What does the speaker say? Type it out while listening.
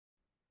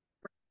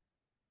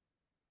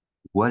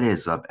What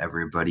is up,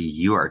 everybody?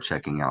 You are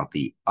checking out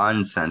the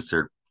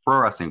Uncensored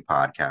Pro Wrestling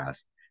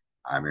Podcast.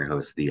 I'm your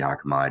host, the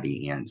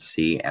Akamadi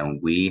ENC,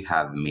 and we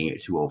have made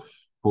it to a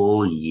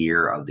full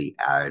year of the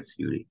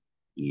Attitude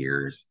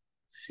Years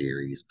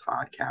series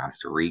podcast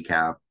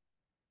recap.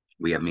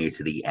 We have made it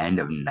to the end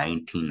of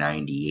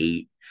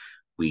 1998.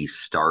 We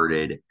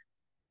started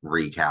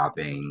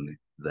recapping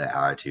the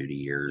Attitude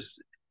Years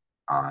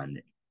on,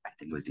 I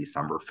think it was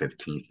December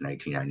 15th,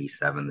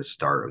 1997, the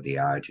start of the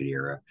Attitude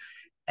Era,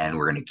 and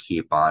we're going to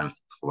keep on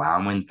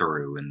plowing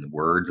through, in the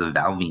words of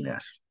Val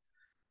Venus,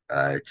 to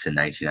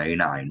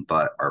 1999.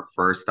 But our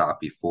first stop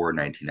before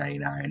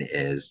 1999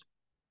 is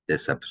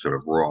this episode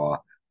of Raw.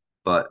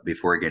 But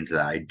before I get into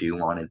that, I do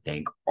want to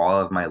thank all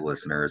of my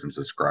listeners and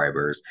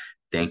subscribers.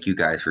 Thank you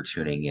guys for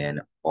tuning in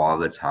all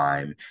the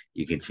time.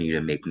 You continue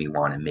to make me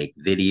want to make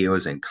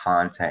videos and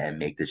content and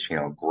make this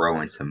channel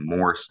grow into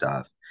more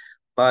stuff.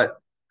 But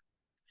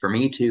for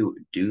me to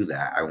do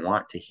that, I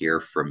want to hear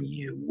from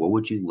you. What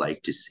would you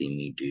like to see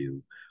me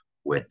do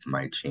with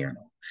my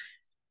channel?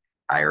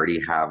 I already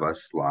have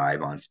us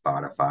live on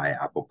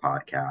Spotify, Apple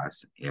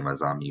Podcasts,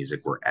 Amazon Music,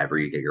 wherever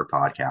you get your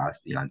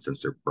podcasts, the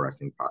Uncensored Pro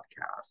Wrestling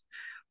Podcast.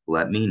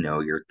 Let me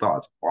know your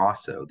thoughts.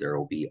 Also, there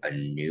will be a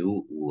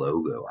new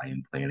logo I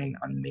am planning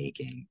on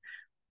making.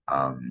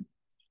 Um,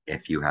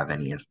 if you have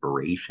any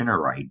inspiration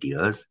or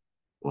ideas,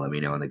 let me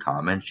know in the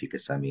comments. You can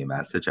send me a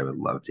message. I would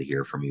love to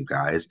hear from you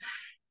guys.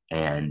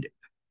 And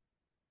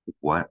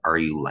what are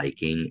you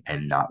liking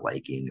and not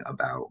liking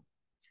about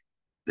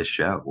the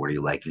show? What are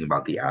you liking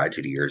about the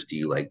Attitude Years? Do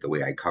you like the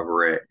way I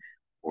cover it,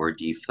 or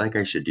do you feel like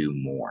I should do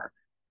more?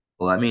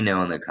 Let me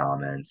know in the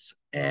comments,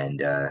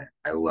 and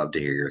I love to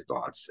hear your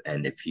thoughts.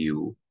 And if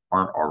you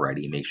aren't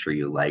already, make sure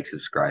you like,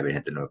 subscribe, and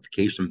hit the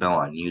notification bell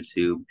on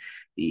YouTube.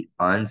 The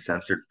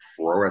Uncensored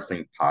Pro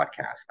Wrestling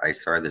Podcast. I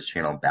started this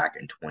channel back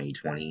in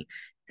 2020,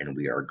 and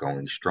we are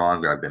going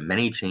strong. There have been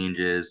many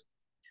changes,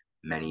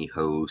 many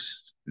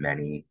hosts,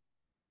 many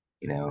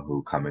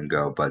who come and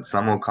go, but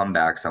some will come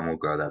back, some will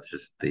go. That's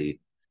just the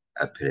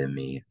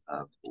epitome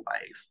of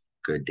life.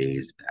 Good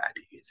days, bad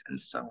days, and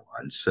so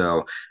on.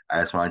 So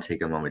I just want to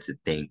take a moment to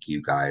thank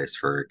you guys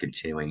for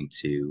continuing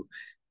to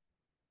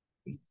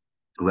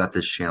let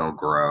this channel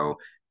grow.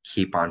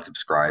 Keep on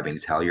subscribing,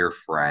 tell your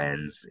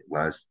friends,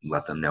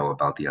 let them know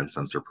about the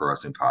Uncensored Pro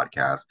Wrestling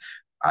Podcast.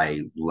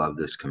 I love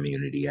this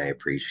community. I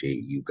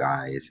appreciate you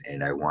guys,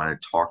 and I want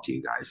to talk to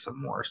you guys some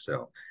more.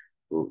 So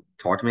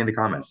talk to me in the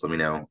comments. Let me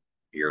know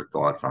your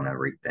thoughts on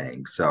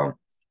everything. So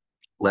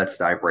let's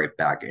dive right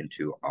back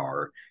into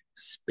our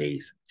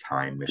space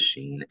time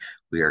machine.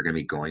 We are going to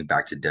be going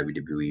back to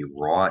WWE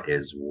Raw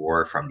is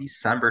War from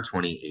December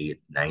 28th,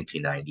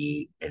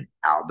 1998 in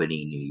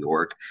Albany, New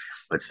York.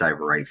 Let's dive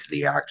right to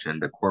the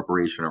action. The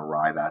corporation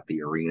arrive at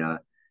the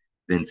arena.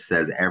 Vince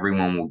says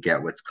everyone will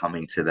get what's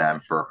coming to them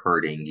for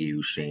hurting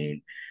you,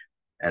 Shane.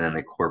 And then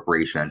the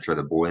corporation enter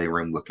the boiler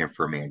room looking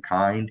for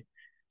Mankind.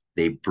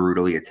 They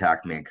brutally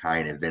attack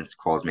Mankind, and Vince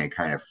calls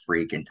Mankind a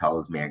freak and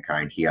tells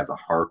Mankind he has a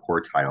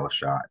hardcore title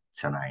shot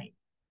tonight.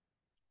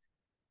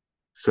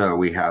 So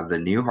we have the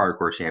new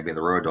hardcore champion,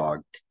 the Road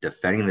Dogg,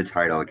 defending the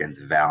title against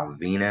Val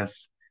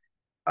Venus.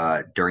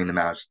 During the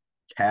match,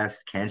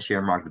 Test, Ken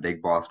Shamrock, the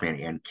Big Boss Man,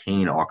 and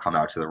Kane all come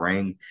out to the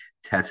ring.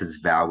 Test hits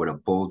Val with a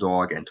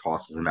bulldog and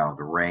tosses him out of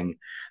the ring.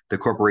 The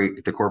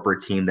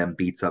corporate team then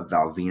beats up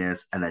Val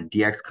Venus, and then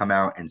DX come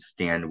out and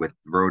stand with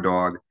Road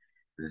Dogg.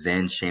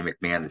 Then Shane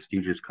McMahon, the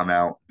Stooges come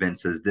out.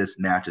 Vince says, "This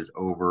match is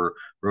over.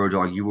 Road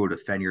Dogg, you will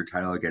defend your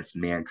title against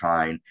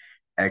Mankind."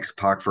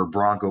 X-Pac for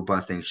Bronco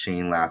busting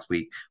Shane last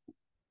week.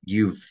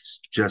 You've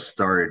just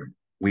started.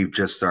 We've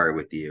just started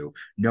with you.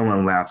 No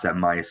one laughs at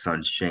my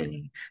son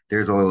Shane.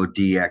 There's a little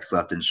DX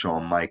left in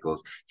Shawn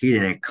Michaels. He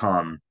didn't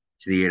come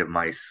to the aid of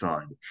my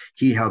son.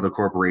 He held the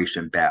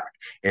corporation back.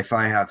 If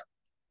I have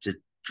to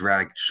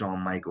drag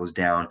Shawn Michaels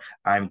down,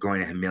 I'm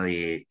going to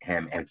humiliate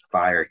him and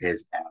fire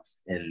his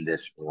ass in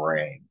this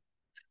ring.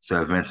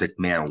 So if Vince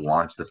McMahon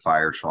wants to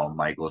fire Shawn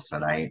Michaels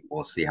tonight,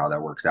 we'll see how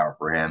that works out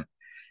for him.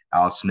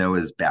 Al Snow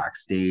is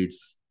backstage,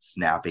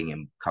 snapping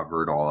and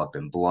covered all up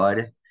in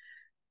blood.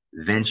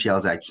 Vince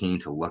yells at Kane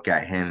to look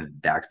at him.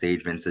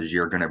 Backstage, Vince says,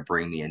 "You're going to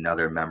bring me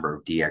another member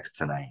of DX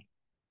tonight.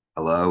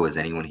 Hello, is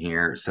anyone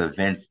here?" So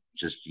Vince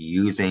just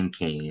using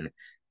Kane,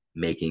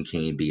 making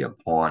Kane be a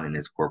pawn in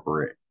his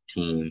corporate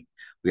team.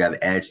 We have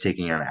Edge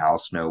taking on Al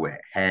Snow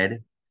at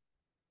head.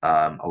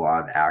 A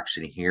lot of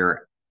action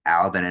here.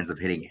 Al then ends up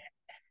hitting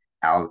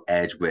Al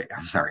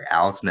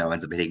Snow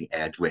ends up hitting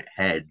Edge with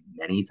head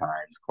many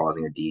times,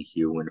 causing a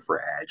DQ win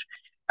for Edge.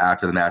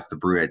 After the match, the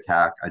Brute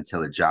attack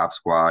until the Job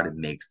Squad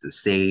makes the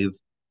save.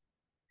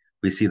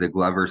 We see the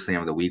Glover Slam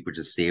of the Week, which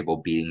is Sable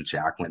beating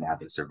Jacqueline at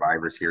the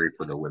Survivor Series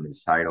for the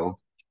women's title.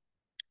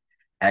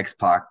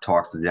 X-Pac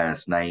talks to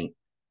Dennis Knight,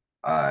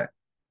 uh,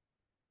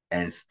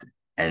 and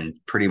and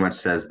pretty much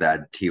says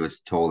that he was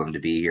told him to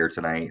be here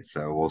tonight.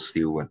 So we'll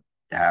see what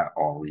that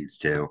all leads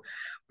to.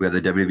 We have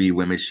the WWE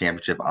Women's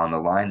Championship on the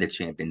line. The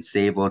champion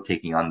Sable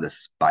taking on the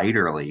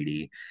Spider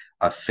Lady.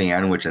 A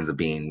fan, which ends up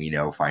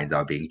being, finds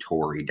out being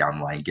Tori down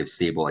the line, gives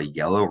Sable a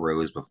yellow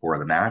rose before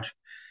the match.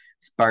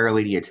 Spider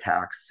Lady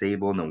attacks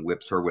Sable and then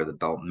whips her with a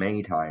belt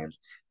many times.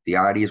 The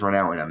oddities run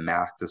out and a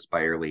mask to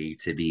Spider Lady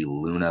to be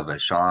Luna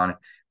Vachon.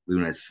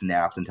 Luna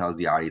snaps and tells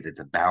the audience it's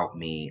about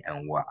me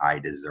and what I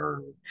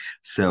deserve.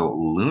 So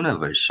Luna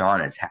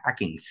Vachon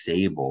attacking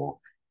Sable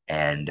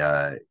and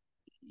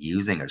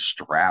using a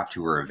strap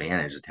to her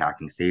advantage,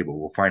 attacking Sable.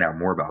 We'll find out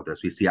more about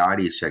this. We see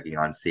audience checking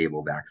on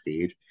Sable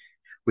backstage.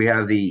 We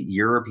have the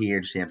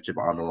European Championship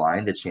on the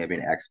line. The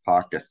champion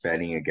X-Pac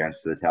defending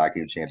against the tag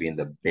team champion,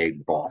 the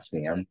Big Boss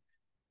Man.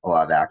 A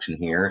lot of action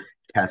here.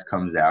 Test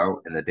comes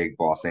out, and the Big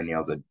Boss Man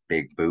nails a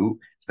big boot.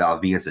 Val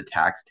Venus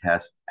attacks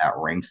Test at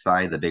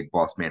ringside. The Big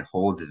Boss Man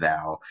holds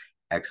Val.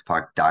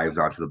 X-Pac dives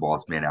onto the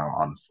Boss Man out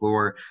on the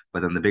floor,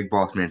 but then the Big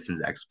Boss Man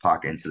sends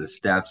X-Pac into the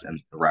steps,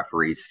 and the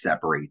referees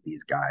separate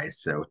these guys.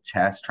 So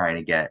Test trying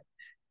to get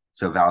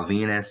Val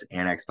Venus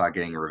and X-Pac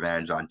getting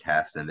revenge on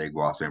Test and Big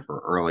Boss Man for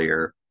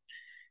earlier.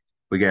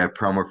 We get a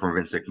promo from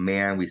Vince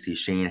McMahon. We see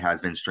Shane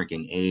has been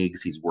drinking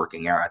eggs. He's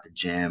working out at the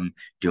gym,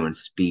 doing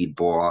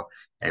speedball.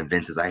 And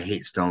Vince says, I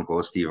hate Stone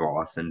Cold Steve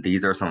Austin.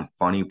 These are some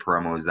funny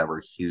promos that were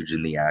huge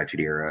in the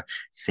Attitude Era,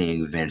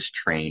 seeing Vince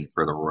train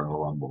for the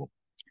Royal Rumble.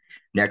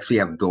 Next, we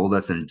have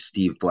Goldust and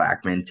Steve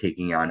Blackman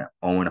taking on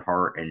Owen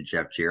Hart and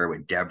Jeff Jarrett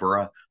with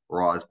Deborah.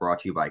 Raw is brought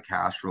to you by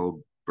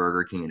Castrol,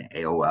 Burger King, and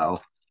AOL.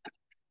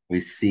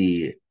 We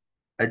see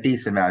a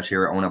decent match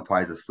here. Owen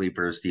applies a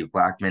sleeper to Steve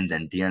Blackman.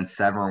 Then Dan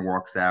Severn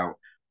walks out.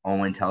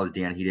 Owen tells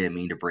Dan he didn't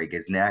mean to break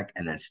his neck.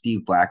 And then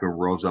Steve Blackman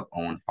rolls up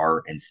Owen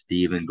Hart, and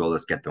Steve and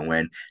Goldust get the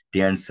win.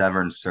 Dan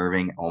Severn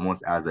serving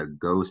almost as a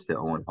ghost to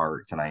Owen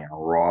Hart tonight on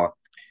Raw.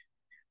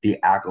 The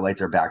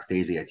Acolytes are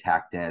backstage. They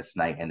attack Dennis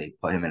Knight, and they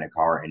put him in a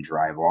car and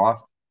drive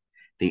off.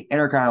 The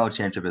Intercontinental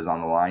Championship is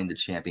on the line. The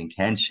champion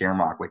Ken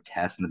Shamrock with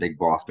Test and the Big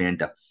Boss Man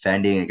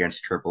defending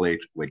against Triple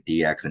H with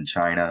DX in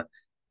China.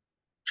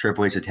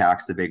 Triple H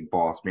attacks the Big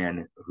Boss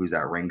Man, who's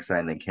at ringside,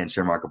 and then Ken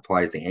Shamrock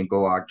applies the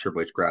ankle lock.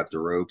 Triple H grabs the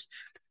ropes,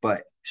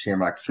 but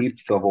Shamrock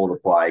keeps the hold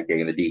applied,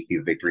 getting the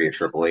DQ victory at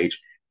Triple H.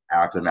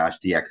 After the match,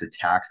 DX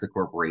attacks the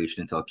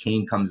corporation until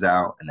Kane comes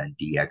out, and then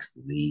DX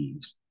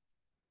leaves.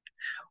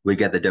 We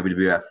get the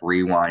WWF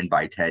Rewind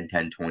by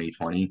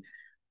 10-10-2020.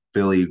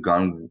 Billy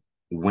Gunn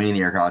winning the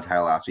Intercontinental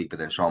title last week, but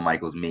then Shawn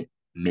Michaels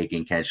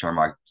making Ken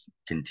Shamrock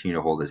continue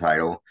to hold the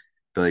title.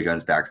 Billy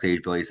Gunn's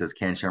backstage. Billy says,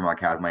 Ken Shamrock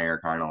has my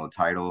Intercontinental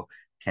title.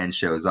 Ken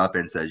shows up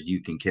and says,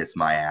 you can kiss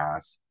my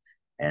ass.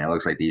 And it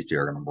looks like these two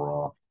are going to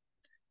brawl.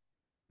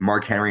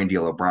 Mark Henry and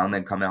D'Lo Brown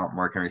then come out.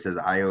 Mark Henry says,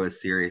 I owe a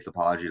serious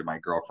apology to my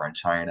girlfriend,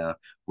 China.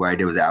 What I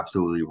did was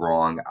absolutely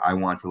wrong. I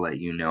want to let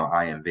you know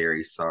I am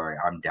very sorry.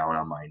 I'm down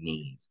on my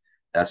knees.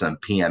 That's when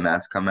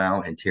PMS come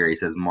out, and Terry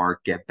says,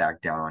 Mark, get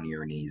back down on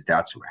your knees.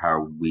 That's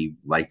how we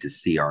like to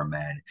see our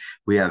men.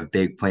 We have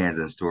big plans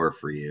in store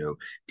for you.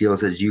 D'Lo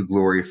says, you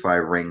glorify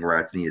ring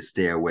rats need to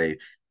stay away.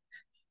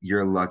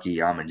 You're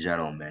lucky I'm a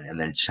gentleman. And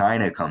then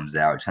China comes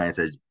out. China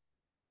says,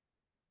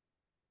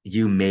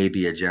 you may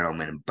be a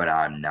gentleman, but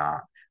I'm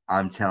not.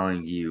 I'm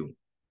telling you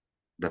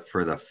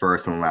for the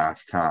first and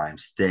last time,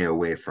 stay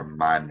away from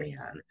my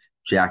man.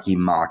 Jackie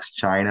mocks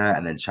China,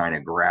 and then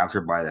China grabs her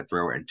by the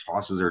throat and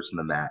tosses her to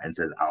the mat and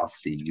says, I'll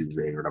see you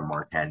later to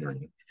Mark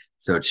Henry.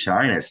 So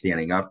China is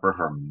standing up for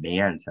her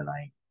man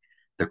tonight.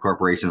 The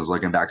corporation is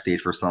looking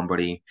backstage for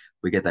somebody.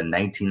 We get the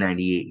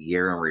 1998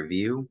 year in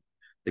review.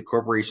 The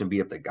corporation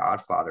beat up the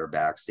Godfather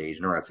backstage.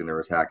 Interesting, they're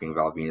attacking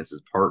Val Venus'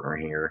 partner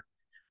here.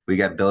 We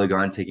got Billy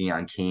Gunn taking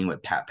on Kane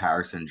with Pat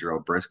Patterson and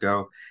Gerald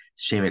Briscoe.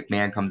 Shane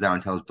McMahon comes out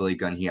and tells Billy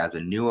Gunn he has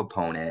a new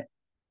opponent,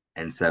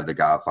 and instead of the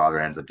Godfather,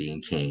 ends up being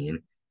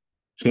Kane.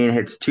 Kane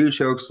hits 2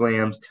 choke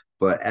slams,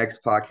 but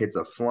X-Pac hits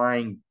a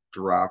flying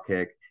drop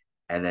kick,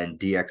 and then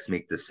DX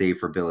make the save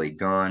for Billy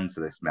Gunn,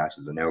 so this match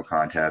is a no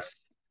contest.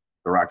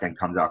 The Rock then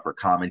comes out for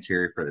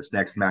commentary for this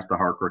next match. The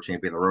Hardcore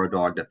Champion, the Road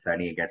Dogg,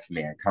 defending against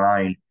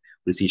Mankind.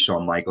 We see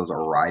Shawn Michaels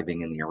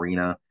arriving in the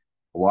arena.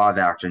 A lot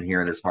of action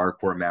here in this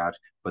hardcore match,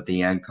 but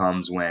the end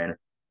comes when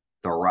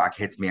The Rock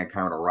hits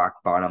Mankind with a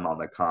rock bottom on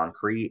the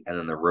concrete, and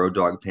then the Road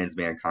Dogg pins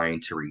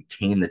Mankind to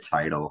retain the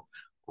title.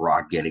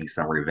 Rock getting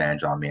some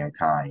revenge on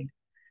Mankind.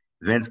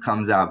 Vince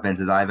comes out. Vince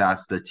says, I've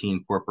asked the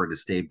team corporate to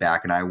stay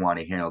back, and I want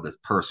to handle this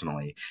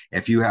personally.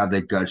 If you have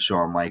the guts,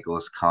 Shawn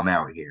Michaels, come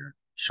out here.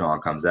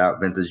 Shawn comes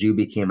out. Vince says, you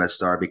became a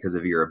star because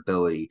of your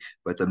ability,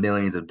 but the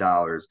millions of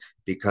dollars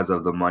because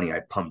of the money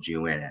I pumped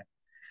you in it.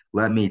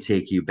 Let me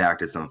take you back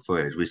to some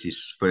footage. We see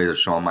footage of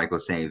Shawn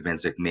Michaels saying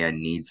Vince McMahon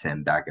needs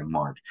him back in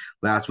March.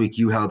 Last week,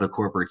 you held the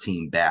corporate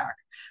team back.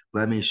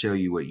 Let me show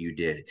you what you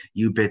did.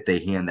 You bit the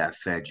hand that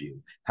fed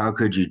you. How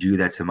could you do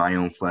that to my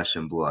own flesh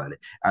and blood?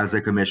 As a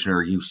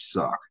commissioner, you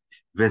suck.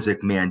 Vince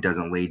McMahon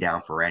doesn't lay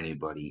down for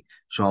anybody.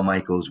 Shawn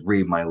Michaels,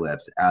 read my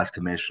lips. As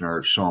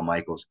commissioner, Shawn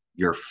Michaels,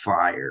 you're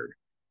fired.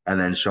 And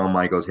then Shawn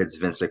Michaels hits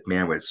Vince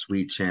McMahon with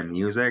sweet chin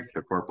music.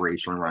 The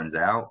corporation runs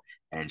out.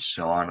 and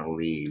Sean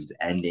leaves,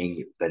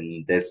 ending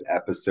this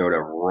episode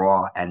of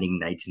Raw, ending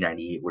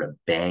 1998 with a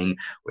bang,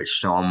 with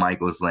Shawn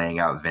Michaels laying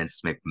out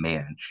Vince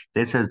McMahon.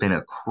 This has been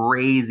a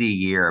crazy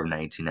year of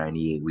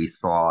 1998. We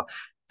saw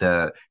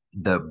the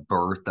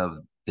birth of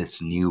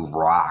this new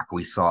Rock.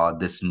 We saw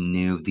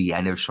the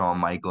end of Shawn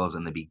Michaels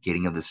and the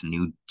beginning of this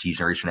new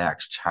Generation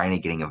X, China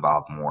getting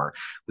involved more.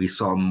 We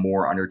saw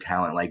more under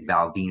talent like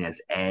Val Venus,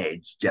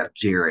 Edge, Jeff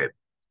Jarrett,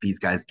 these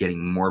guys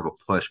getting more of a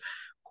push.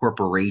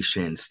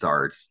 Corporation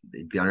starts,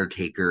 The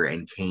Undertaker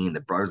and Kane,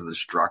 the Brothers of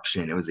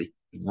Destruction. It was a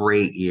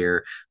great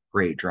year,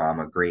 great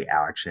drama, great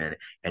action,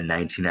 and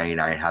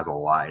 1999 has a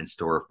lot in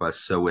store for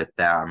us. So with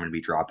that, I'm going to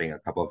be dropping a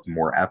couple of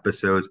more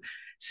episodes.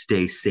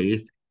 Stay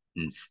safe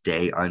and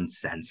stay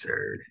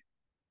uncensored.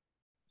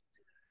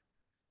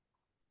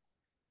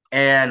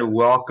 And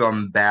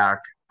welcome back.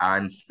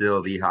 I'm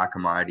still the hot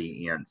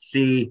commodity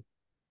C,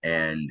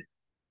 and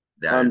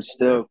I'm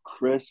still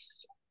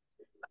Kris.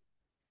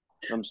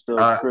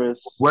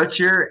 What's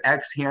your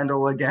X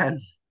handle again?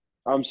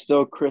 I'm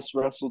still Kris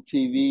Wrestle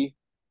TV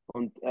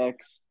on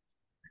X.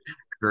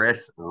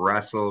 Kris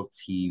Wrestle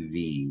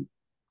TV.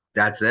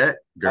 That's it.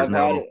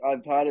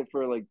 I've had it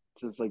for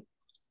since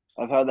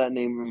I've had that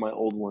name in my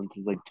old one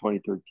since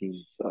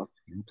 2013. So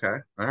okay,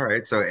 all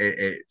right. So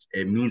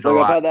it means a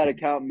lot. I've had that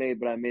account made,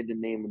 but I made the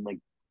name in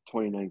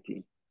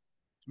 2019.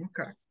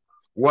 Okay.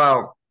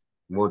 Well,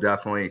 we'll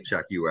definitely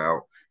check you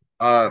out.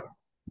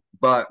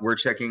 But we're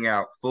checking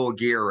out Full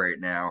Gear right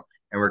now,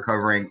 and we're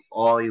covering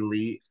All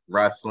Elite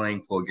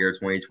Wrestling Full Gear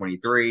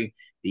 2023,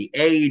 the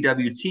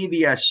AEW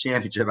TBS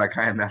Championship. I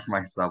kind of messed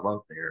myself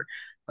up there.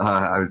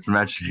 I was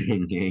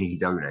mentioning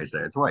AEW, and I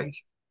said it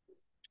twice.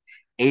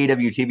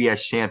 AEW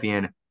TBS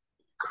Champion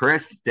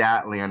Kris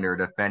Statlander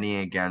defending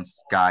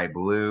against Skye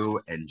Blue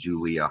and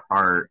Julia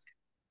Hart.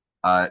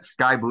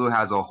 Skye Blue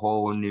has a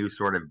whole new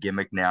sort of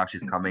gimmick now.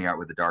 She's coming out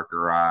with the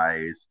darker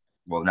eyes.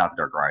 Well, not the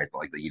darker eyes,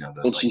 but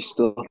and she's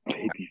still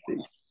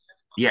babyface.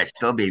 Yeah, she's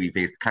still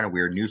babyface. Kind of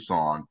weird new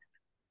song.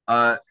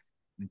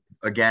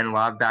 Again, a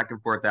lot of back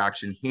and forth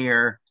action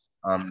here.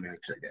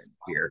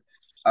 Here.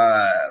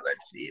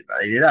 Let's see if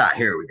I did that.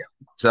 Here we go.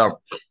 So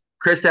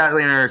Kris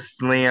Statlander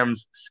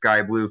slams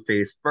Skye Blue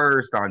face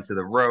first onto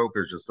the rope.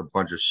 There's just a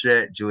bunch of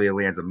shit. Julia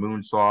lands a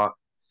moonsault,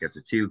 gets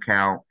a 2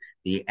 count.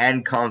 The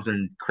end comes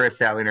when Kris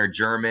Statlander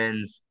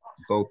Germans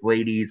both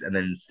ladies, and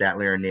then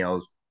Statlander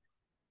nails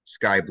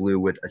Skye Blue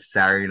with a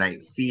Saturday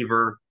Night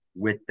Fever.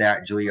 With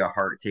that, Julia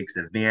Hart takes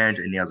advantage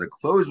and nails a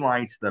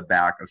clothesline to the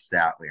back of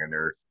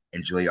Statlander,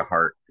 and Julia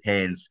Hart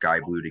pins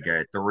Skye Blue to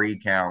get a 3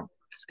 count.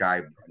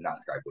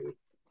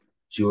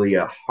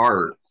 Julia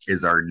Hart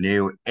is our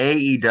new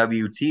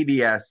AEW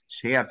TBS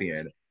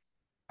champion.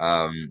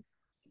 What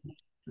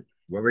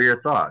were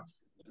your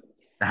thoughts?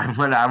 I'm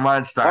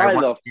gonna start.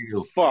 Why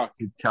the fuck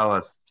to tell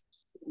us?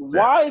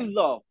 Why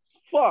the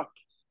fuck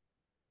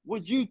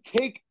would you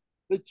take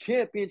the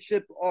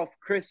championship off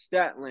Kris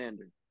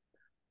Statlander?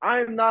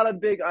 I'm not a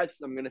big. I'm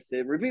gonna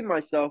repeat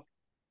myself.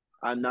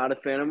 I'm not a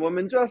fan of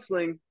women's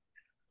wrestling,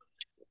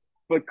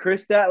 but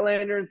Kris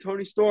Statlander and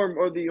Toni Storm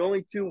are the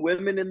only 2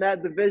 women in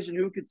that division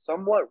who could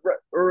somewhat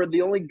or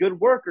the only good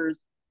workers,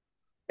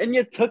 and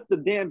you took the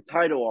damn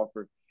title off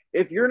her.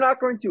 If you're not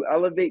going to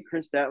elevate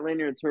Kris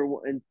Statlander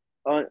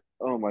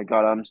oh my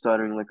god, I'm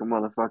stuttering like a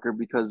motherfucker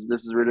because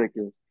this is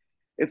ridiculous.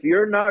 If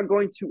you're not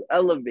going to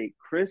elevate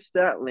Kris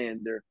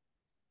Statlander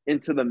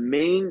into the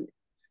main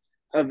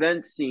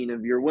event scene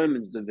of your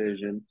women's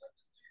division,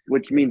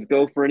 which means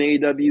go for an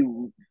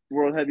AEW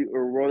World Heavy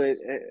or World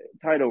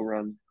title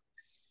run,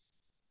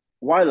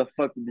 why the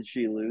fuck did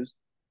she lose?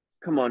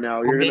 Come on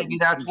now, maybe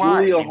that's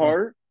Julia why.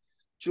 Hart.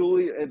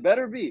 It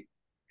better be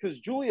because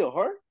Julia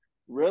Hart,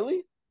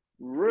 really.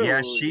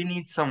 Yeah, she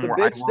needs some work.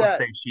 I will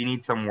say she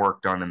needs some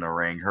work done in the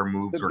ring. Her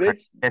moves were kind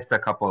of missed a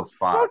couple of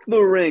spots. Fuck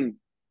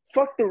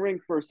the ring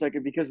for a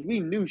second because we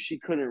knew she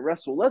couldn't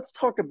wrestle. Let's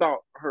talk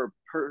about her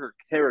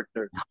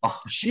character.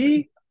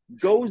 She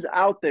goes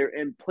out there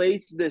and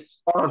plays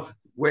this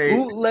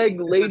bootleg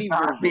lady. This is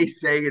not me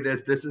saying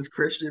this. This is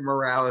Christian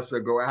Morales, so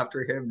go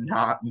after him,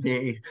 not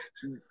me.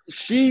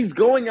 She's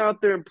going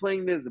out there and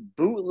playing this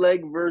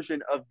bootleg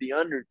version of The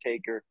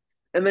Undertaker.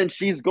 And then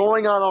she's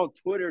going on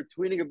Twitter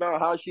tweeting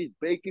about how she's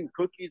baking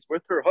cookies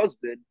with her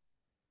husband.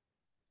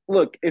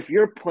 Look, if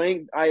you're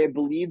playing, I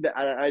believe that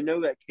I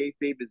know that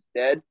kayfabe is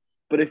dead,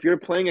 but if you're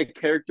playing a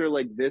character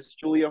like this,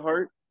 Julia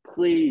Hart,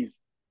 please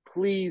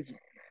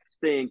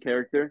stay in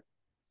character.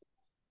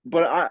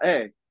 But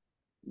hey,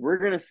 we're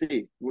gonna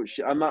see.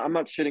 I'm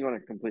not shitting on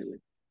it completely,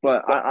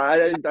 but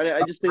I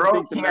just think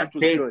the match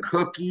was good.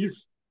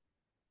 Cookies.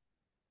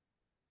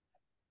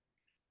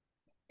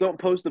 Don't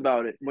post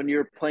about it when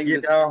you're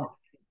playing.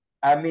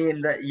 I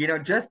mean,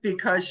 just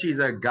because she's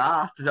a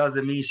goth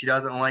doesn't mean she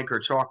doesn't like her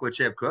chocolate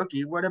chip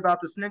cookie. What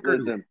about the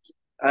Snickers? Listen,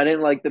 I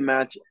didn't like the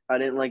match. I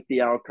didn't like the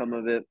outcome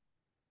of it.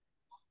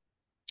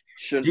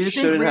 Do you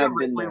think Rhea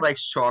Ripley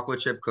likes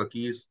chocolate chip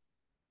cookies?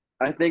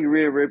 I think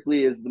Rhea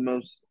Ripley is the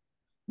most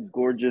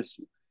gorgeous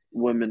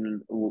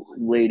women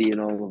lady in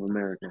all of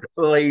America.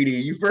 Lady.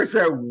 You first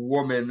said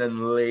woman, then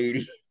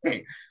lady.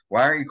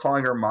 Why aren't you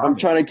calling her mommy? I'm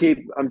trying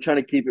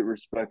to keep it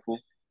respectful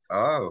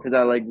Oh, because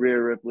I like Rhea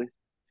Ripley,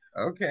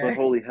 but okay.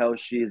 holy hell,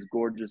 she is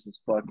gorgeous as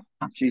fuck.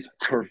 She's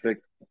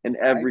perfect in I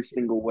every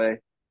single way.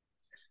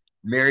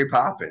 Mary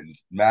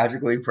Poppins,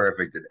 magically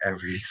perfect in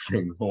every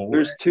single way.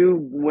 There's two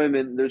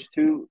women. There's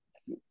two.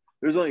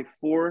 There's only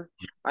four.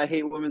 I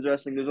hate women's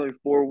wrestling. There's only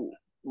four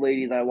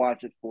ladies I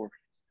watch it for.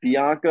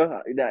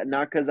 Bianca, that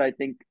not because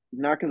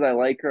I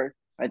like her.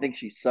 I think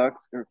she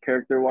sucks her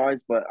character wise,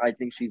 but I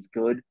think she's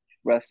good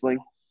wrestling.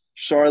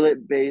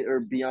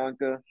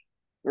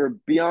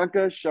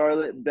 Bianca,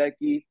 Charlotte,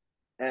 Becky,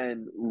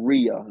 and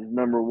Rhea is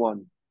number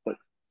one. But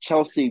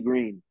Chelsea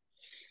Green,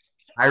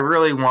 I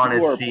really want to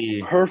you are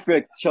see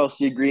perfect,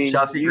 Chelsea Green.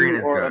 Chelsea Green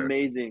You is are good.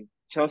 amazing.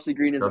 Chelsea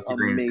Green is Chelsea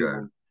Green is good.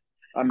 amazing.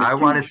 I'm a I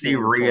want to huge see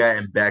fan of Chelsea. Rhea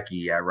and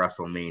Becky at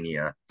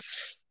WrestleMania.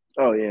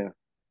 Oh yeah.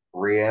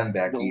 Rhea and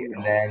Becky, No,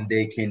 and then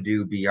they can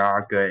do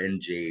Bianca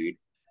and Jade,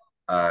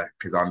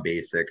 because I'm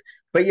basic.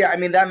 But yeah, I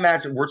mean that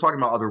match. We're talking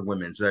about other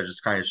women, so that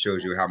just kind of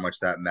shows you how much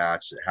that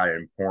match had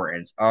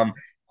importance.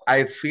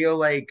 I feel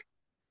like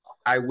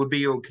I would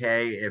be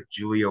okay if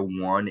Julia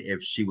won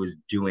if she was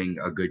doing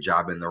a good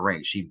job in the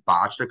ring. She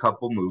botched a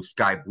couple moves.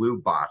 Sky Blue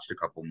botched a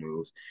couple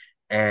moves,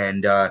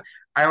 and I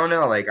don't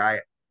know. Like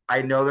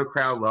I know the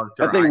crowd loves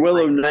I her. I think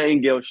Willow like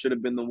Nightingale should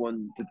have been the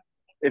one.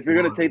 If you're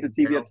Willow gonna take the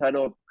TV Nightingale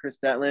title of Kris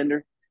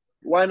Statlander,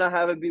 why not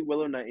have it be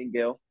Willow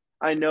Nightingale?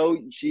 I know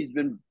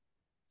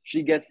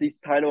she gets these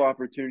title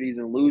opportunities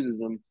and loses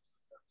them.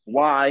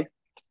 Why?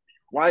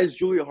 Why is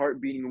Julia Hart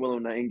beating Willow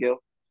Nightingale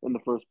in the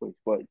first place?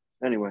 But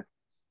anyway,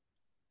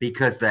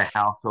 because the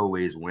house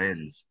always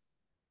wins.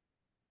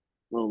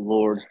 oh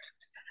Lord,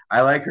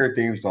 I like her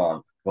theme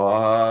song.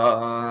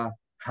 The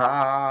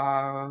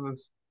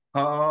house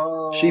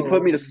she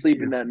put me to always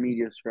sleep in that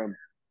media scrum.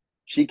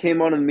 She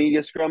came on in the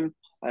media scrum.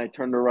 I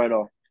turned her right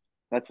off.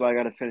 That's why I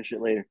got to finish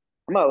it later.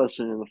 I'm not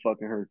listening to the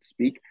fucking her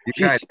speak. You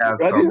guys have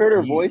Have you some heard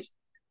her heat. voice?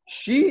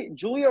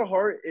 Julia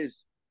Hart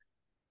is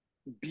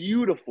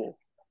beautiful,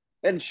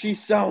 and she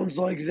sounds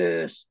like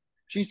this.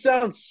 She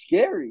sounds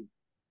scary.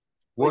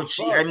 Well, Like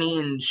I fuck.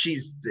 mean,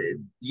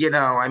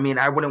 I mean,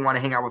 I wouldn't want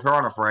to hang out with her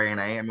on a Friday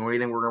night. I mean, what do you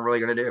think we're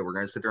really going to do? We're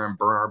going to sit there and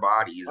burn our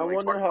bodies I and like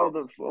talk wonder how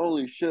about the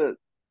holy shit.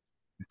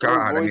 Her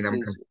God. I mean, voice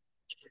is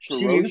she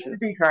used to atrocious.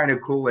 be kind of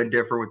cool and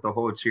different with the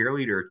whole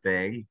cheerleader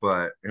thing,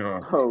 but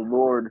Oh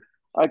Lord,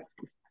 I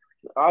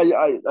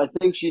I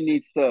think she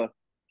needs to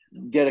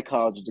get a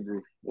college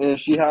degree, and if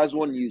she has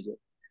one, use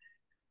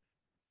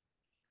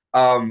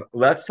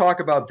let's talk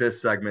about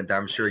this segment that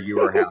I'm sure you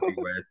are happy it.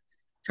 with.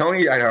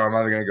 I know I'm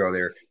not going to go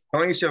there.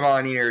 Tony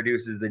Schiavone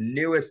introduces the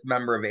newest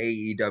member of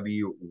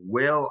AEW,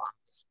 Will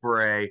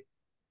Ospreay.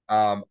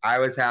 I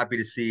was happy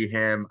to see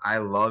him. I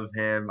love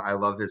him. I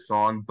love his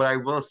song, but I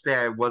will say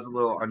I was a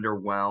little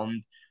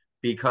underwhelmed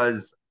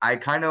because I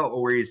kind of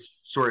always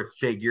sort of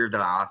figured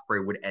that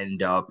Osprey would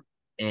end up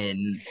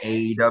in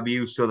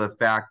AEW. So the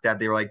fact that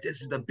they were like,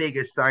 "This is the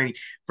biggest signing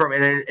from,"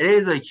 and it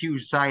is a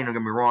huge sign. Don't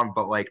get me wrong,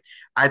 but like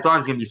I thought it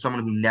was gonna be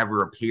someone who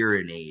never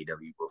appeared in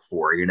AEW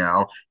before,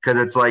 because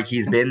it's like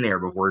he's been there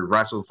before. He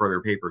wrestled for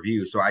their pay per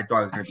view, so I thought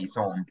it was gonna be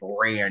someone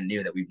brand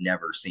new that we've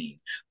never seen,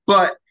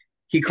 but.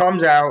 He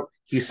comes out,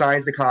 he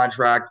signs the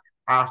contract.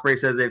 Ospreay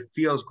says it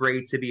feels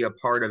great to be a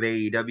part of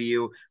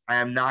AEW. I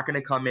am not going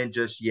to come in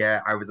just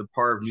yet. I was a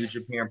part of New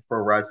Japan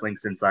Pro Wrestling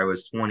since I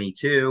was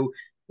 22.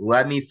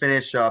 Let me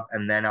finish up,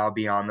 and then I'll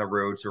be on the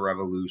road to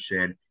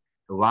Revolution.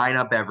 Line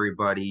up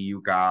everybody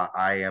you got.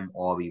 I am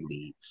all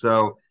elite.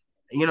 So,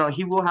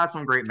 he will have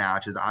some great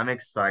matches. I'm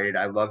excited.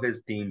 I love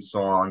his theme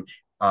song.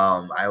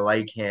 I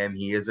like him.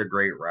 He is a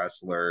great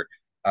wrestler.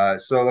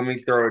 So let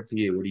me throw it to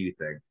you. What do you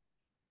think?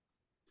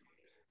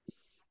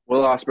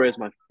 Will Ospreay is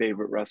my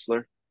favorite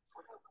wrestler.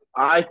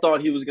 I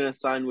thought he was gonna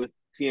sign with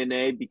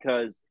TNA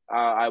because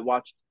I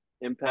watched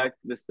Impact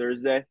this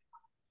Thursday,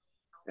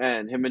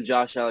 and him and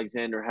Josh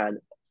Alexander had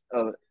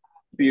a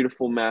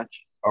beautiful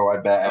match. Oh,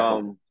 I bet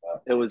everyone.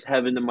 It was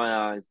heaven to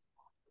my eyes.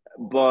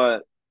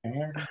 But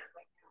And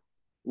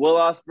Will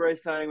Ospreay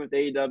signing with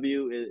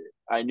AEW,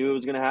 I knew it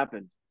was gonna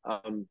happen.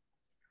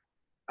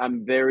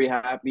 I'm very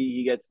happy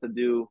he gets to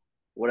do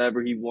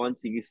whatever he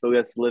wants. He still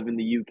gets to live in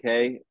the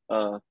UK.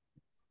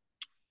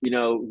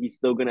 He's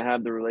still going to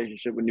have the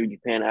relationship with New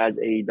Japan as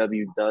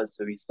AEW does,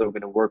 so he's still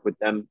going to work with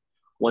them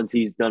once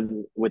he's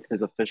done with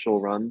his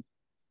official run.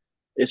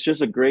 It's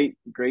just a great,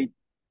 great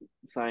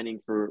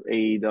signing for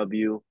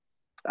AEW.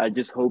 I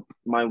just hope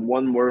my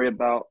one worry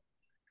about.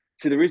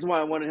 See, the reason why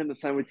I wanted him to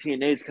sign with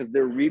TNA is because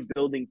they're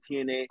rebuilding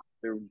TNA.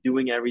 They're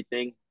doing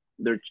everything.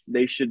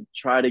 They should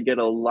try to get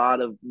a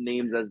lot of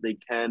names as they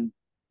can.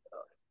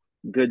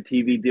 Good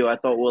TV deal. I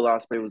thought Will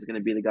Ospreay was going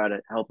to be the guy to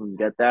help him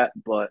get that,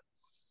 but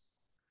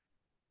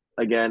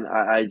again,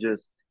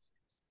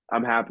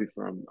 I'm happy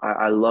for him.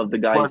 I love the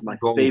guy. plus He's my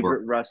Goldberg.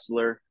 favorite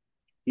wrestler.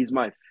 He's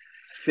my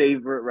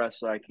favorite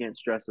wrestler. I can't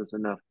stress this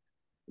enough.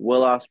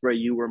 Will Ospreay,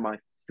 you were my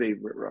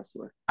favorite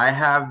wrestler. I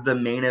have the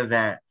main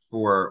event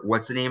for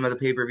what's the name of the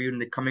pay per view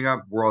coming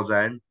up? World's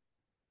End.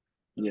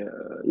 Yeah.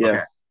 Okay,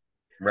 Yes.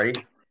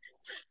 ready?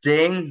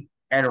 Sting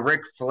and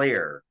Ric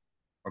Flair,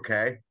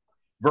 okay,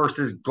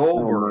 versus Oh my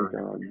Goldberg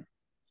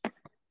God.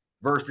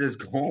 versus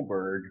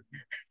Goldberg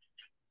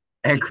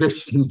and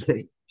Christian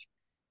Cage.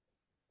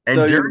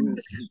 So And you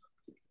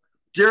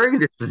during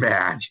this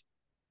match,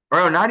 or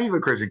no, not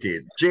even Christian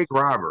Cage, Jake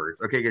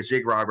Roberts, okay, because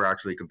Jake Roberts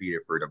actually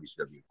competed for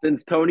WCW.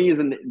 since Tony is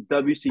an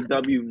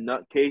WCW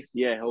nutcase,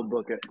 yeah, he'll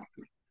book it.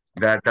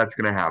 That's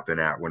gonna happen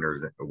at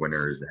Winners Edge.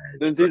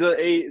 Since he's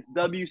a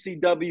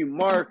WCW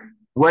mark,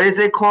 What is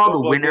it called?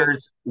 he'll The book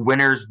it.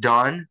 Winners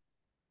Done?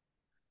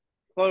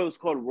 I thought it was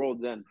called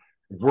World's End.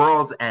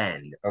 World's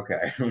End. Okay.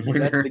 That's the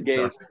Winners Done.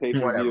 gayest pay per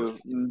Whatever.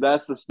 view.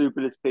 That's the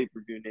stupidest pay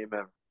per view name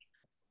ever.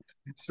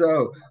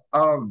 So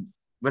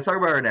let's talk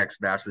about our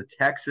next match, the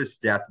Texas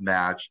Death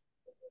Match.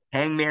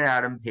 Hangman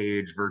Adam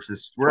Page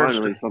versus Swerve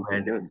Finally, something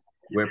Strickland good.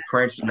 with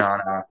Prince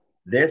Nana.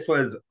 This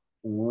was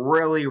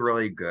really,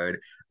 really good.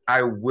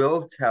 I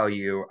will tell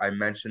you, I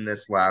mentioned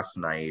this last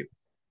night.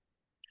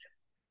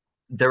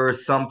 There were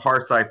some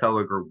parts I felt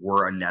like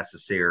were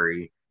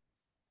unnecessary.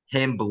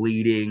 Him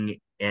bleeding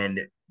and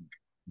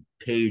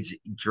Page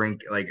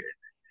drink like,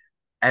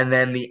 and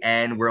then the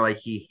end where like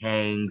he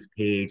hangs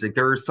Page. Like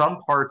there were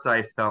some parts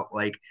I felt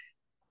like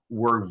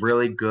were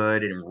really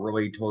good and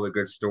really told a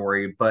good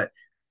story. But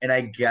and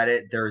I get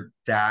it, they're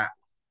that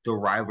the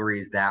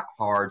rivalry is that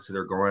hard, so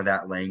they're going to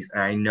that lengths.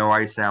 And I know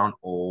I sound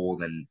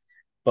old and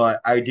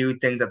but I do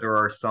think that there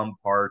are some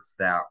parts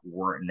that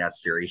weren't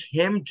necessary.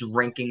 Him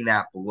drinking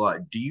that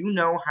blood, do you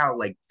know how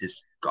like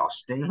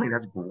disgusting? Like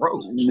that's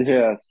gross.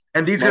 Yes.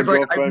 And these My guys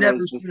like, I've girlfriend never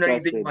was seen anything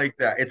disgusted. like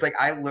that. It's like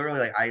I literally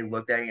like I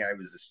looked at it and it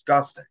was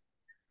disgusting.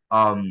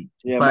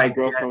 Yeah, But my I get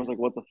girlfriend was like,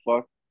 "What the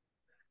fuck?"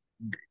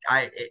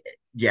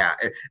 yeah,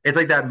 it's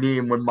like that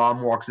meme when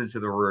mom walks into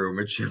the room.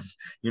 It's just,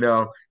 you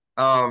know,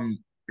 um,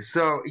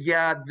 so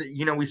yeah,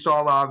 we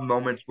saw a lot of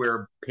moments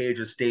where Paige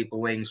is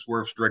stapling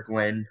Swerve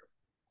Strickland.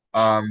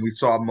 We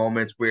saw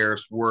moments where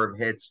Swerve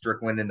hits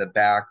Strickland in the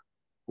back.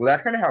 Well,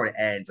 that's kind of how it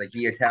ends. Like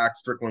he attacks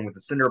Strickland with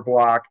the cinder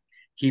block.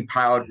 He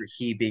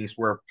being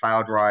Swerve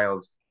pile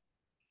drives.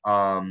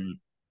 Um,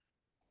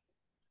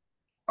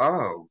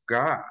 oh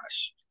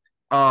gosh.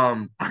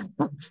 I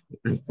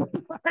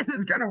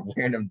just got a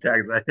random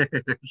text I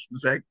didn't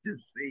expect to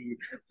see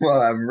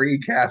while I'm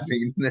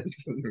recapping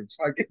this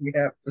fucking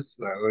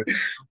episode.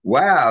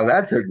 Wow,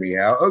 that took me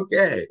out.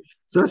 Okay.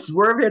 So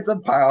Swerve hits a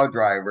pile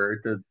driver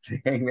to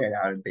Hangman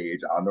out and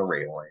Page on the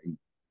railing.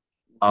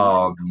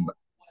 Um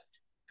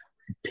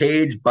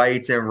Page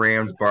bites and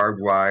rams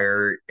barbed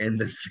wire in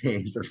the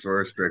face of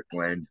Swerve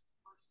Strickland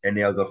and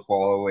nails a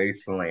fallaway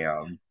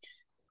slam.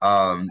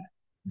 Um,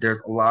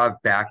 there's a lot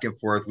of back and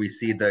forth. We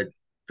see the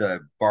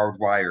barbed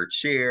wire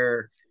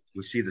chair.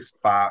 We see the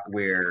spot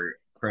where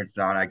Prince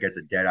Nana gets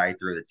a dead eye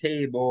through the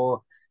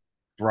table.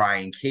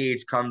 Brian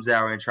Cage comes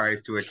out and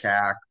tries to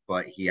attack,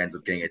 but he ends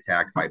up getting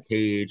attacked by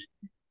Page.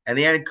 And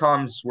the end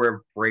comes,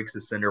 Swerve breaks the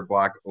cinder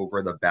block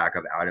over the back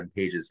of Adam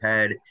Page's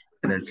head,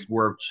 and then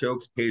Swerve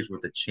chokes Page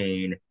with a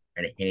chain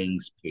and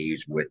hangs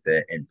Page with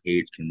it, and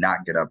Page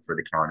cannot get up for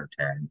the count of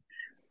 10.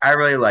 I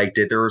really liked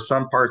it. There were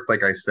some parts,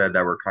 like I said,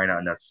 that were kind of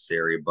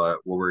unnecessary, but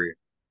what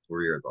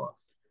were your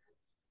thoughts?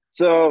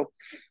 So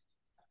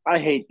I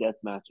hate death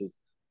matches.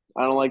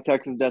 I don't like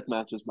Texas death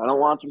matches. I don't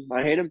watch them.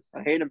 I hate them.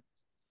 I hate them.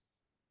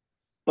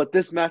 But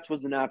this match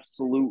was an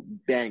absolute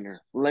banger.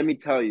 Let me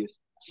tell you.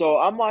 So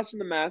I'm watching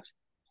the match.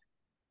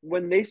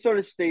 When they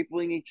started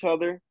stapling each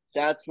other,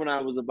 that's when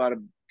I was about to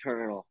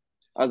turn it off.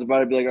 I was about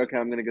to be like, okay,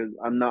 I'm gonna go.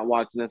 I'm not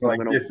watching this. I'm Like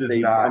gonna this is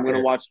save. I'm not gonna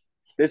it. watch.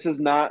 This is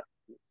not.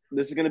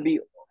 This is gonna be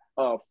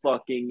a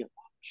fucking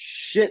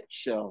shit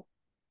show.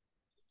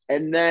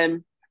 And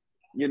then,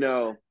 you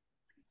know,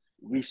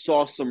 we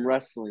saw some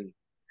wrestling.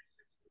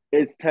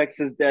 It's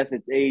Texas Death.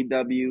 It's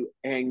AEW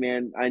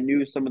Hangman. I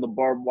knew some of the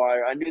barbed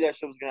wire. I knew that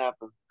shit was gonna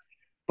happen,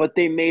 but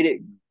they made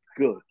it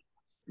good,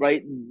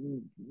 right?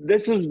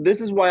 This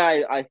is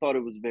why I thought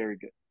it was very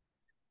good.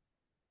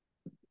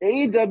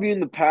 AEW in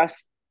the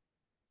past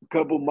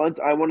couple months,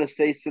 I want to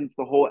say since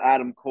the whole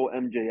Adam Cole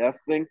MJF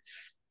thing,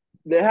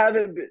 they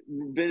haven't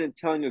been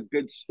telling a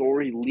good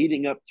story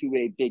leading up to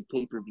a big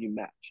pay per view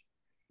match.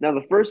 Now,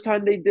 the first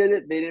time they did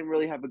it, they didn't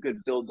really have a good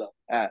build up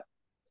at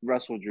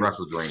Wrestle Dream.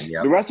 Wrestle Dream,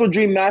 yep. The Wrestle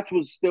Dream match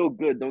was still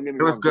good. Don't get me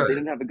It was wrong, but they good.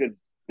 didn't have a good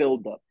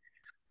build up.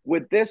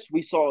 With this,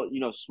 we saw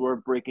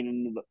Swerve breaking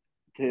into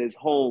his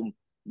home.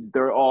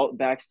 They're all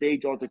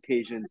backstage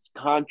altercations,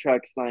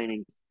 contract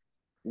signings.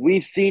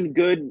 We've seen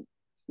good,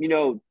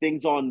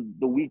 things on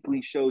the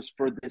weekly shows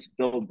for this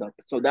build up.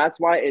 So that's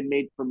why it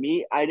made for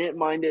me. I didn't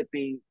mind it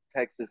being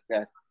Texas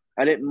Death.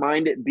 I didn't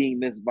mind it being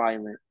this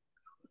violent.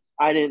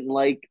 I didn't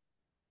like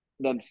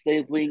them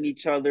stapling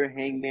each other,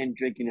 Hangman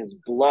drinking his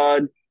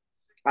blood.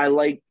 I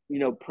like,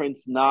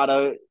 Prince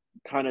Nada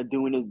kind of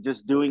doing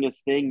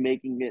his thing,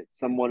 making it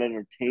somewhat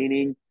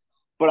entertaining.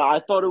 But I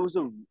thought it was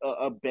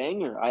a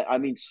banger. I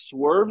mean,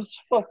 Swerve's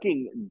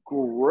fucking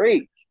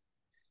great.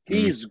 Mm.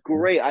 He's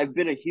great. I've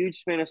been a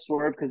huge fan of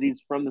Swerve because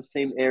he's from the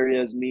same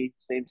area as me,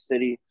 same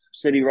city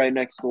right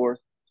next door.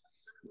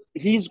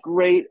 He's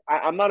great.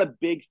 I'm not a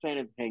big fan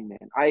of Hangman.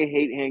 I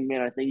hate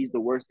Hangman. I think he's the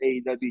worst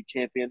AEW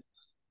champion.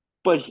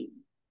 But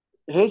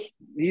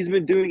he's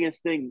been doing his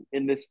thing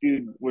in this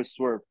feud with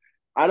Swerve.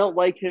 I don't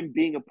like him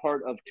being a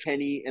part of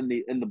Kenny and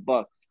the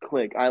Bucks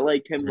clique. I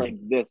like him like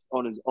this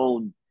on his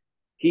own.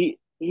 He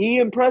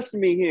impressed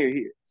me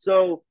here.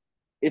 So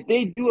if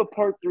they do a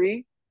part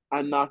three,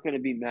 I'm not gonna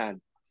be mad.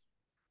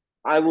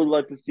 I would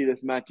love to see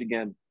this match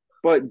again.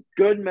 But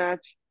good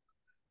match.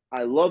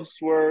 I love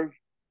Swerve.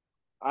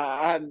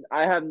 I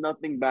have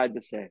nothing bad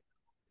to say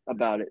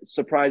about it.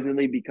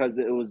 Surprisingly, because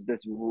it was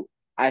this.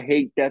 I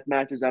hate death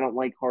matches. I don't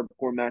like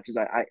hardcore matches.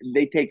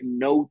 They take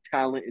no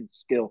talent and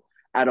skill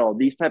at all.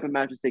 These type of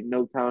matches take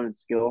no talent and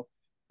skill.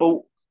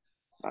 But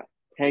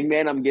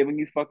Hangman, I'm giving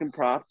you fucking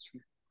props.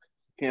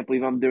 Can't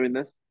believe I'm doing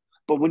this.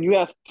 But when you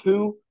have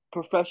two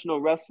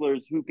professional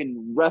wrestlers who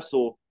can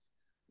wrestle,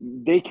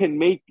 they can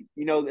make,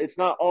 it's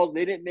not all,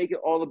 they didn't make it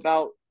all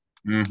about,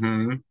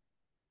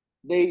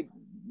 they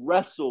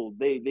wrestled,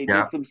 they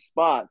Yeah, did some they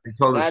spots.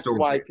 told the That's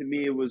why story. to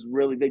me it was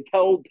really, they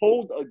told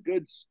a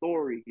good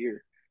story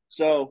here.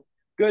 So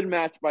good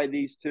match by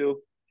these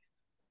two.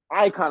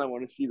 I kind of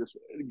want to see this.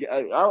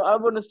 I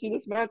want to see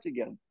this match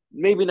again.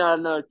 Maybe not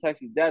another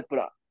Texas Death,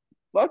 but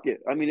fuck it.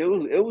 I mean,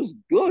 it was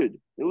good.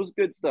 It was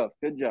good stuff.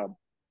 Good job.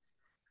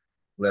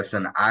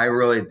 Listen, I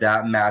really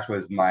that match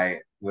was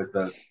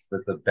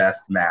the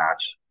best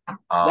match. That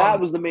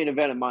Um, was the main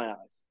event in my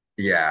eyes.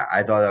 yeah,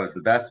 I thought that was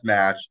the best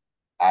match.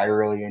 I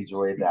really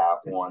enjoyed that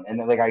one. And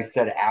then, like I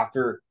said,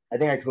 after I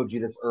think I told you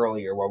this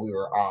earlier while we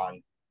were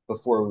on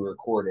before we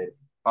recorded.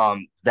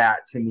 That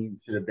to me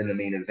should have been the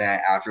main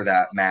event. After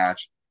that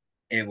match,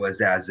 it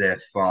was as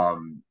if there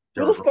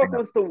Who was the really fuck no.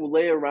 wants to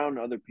lay around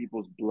other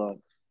people's blood?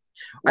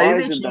 I Why think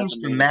they isn't that the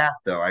changed the main? mat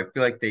though. I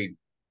feel like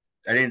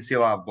I didn't see a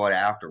lot of blood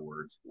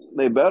afterwards.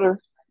 They better.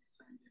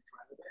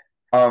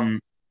 Um,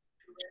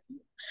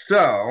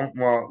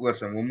 well,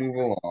 listen, we'll move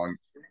along.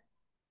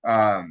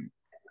 Um,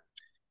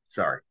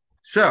 Sorry.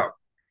 So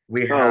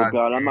we Oh have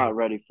god, I'm a not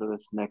ready for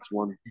this next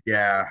one.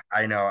 yeah,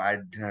 I know.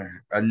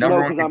 A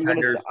number one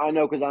contenders. I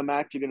know because I'm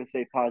actually gonna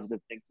say positive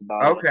things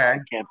about it, and Okay.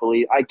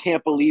 I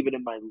can't believe it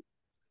in my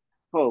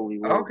holy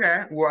lord.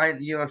 Okay. Well,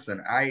 you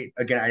listen. I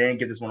didn't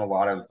give this one a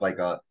lot of like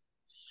a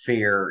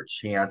fair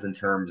chance in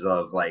terms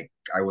of like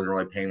I wasn't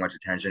really paying much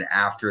attention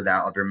after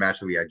that other match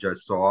that we had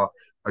just saw.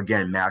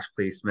 Again, match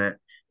placement.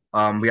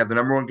 We have the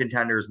number one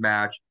contenders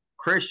match: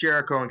 Chris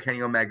Jericho and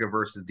Kenny Omega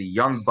versus the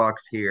Young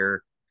Bucks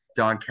here.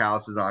 Don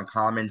Callis is on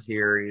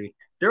commentary.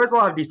 There was a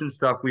lot of decent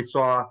stuff. We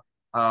saw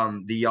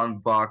the Young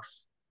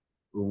Bucks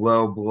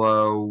low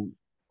blow.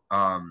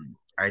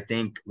 I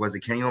think was it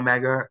Kenny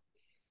Omega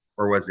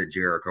or was it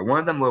Jericho? One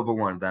of them low blow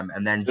one of them,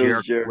 and then It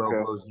was Jericho low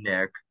Jericho. blows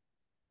Nick.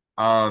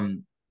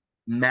 Um,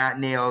 Matt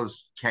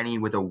nails Kenny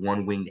with a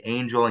one winged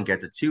angel and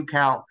gets a 2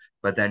 count,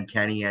 but then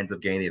Kenny ends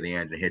up getting to the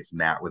end and hits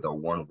Matt with a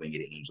one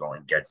winged angel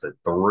and gets a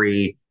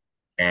 3.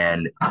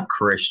 And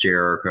Chris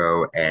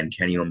Jericho and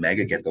Kenny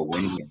Omega get the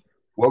win.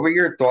 What were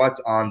your thoughts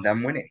on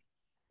them winning?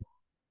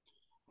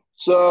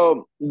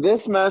 So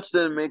this match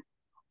didn't make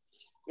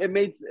it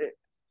made.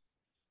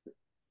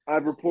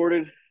 I've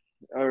reported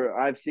or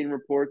I've seen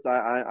reports.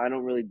 I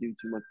don't really do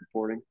too much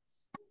reporting.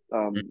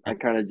 I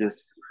kind of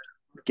just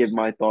give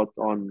my thoughts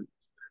on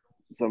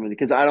some of the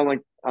because I don't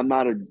like. I'm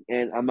not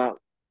a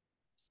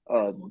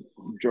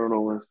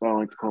journalist. I don't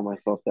like to call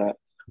myself that.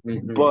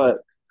 Mm-hmm. But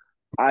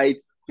I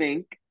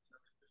think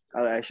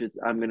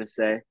I'm gonna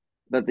say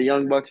that the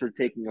Young Bucks are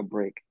taking a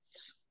break.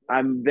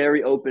 I'm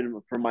very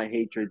open for my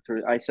hatred.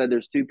 I said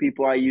there's two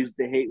people I use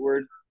the hate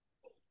word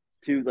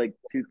two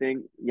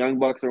things. Young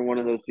Bucks are one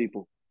of those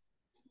people.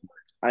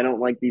 I don't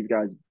like these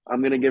guys.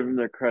 I'm gonna give them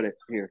their credit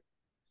here.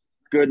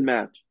 Good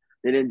match.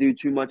 They didn't do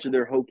too much of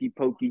their hokey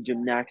pokey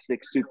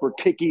gymnastics, super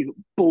kicky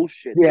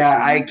bullshit that Yeah,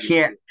 they I usually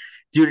can't,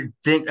 do.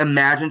 dude.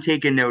 Imagine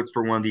taking notes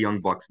for one of the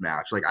Young Bucks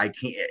match. Like I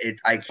can't.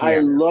 I I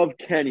can't. love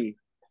Kenny.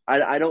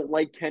 I don't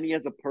like Kenny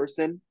as a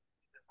person.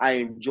 I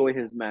enjoy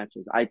his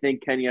matches. I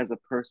think Kenny as a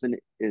person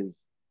is.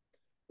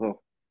 Oh,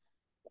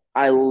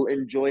 I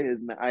enjoy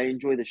I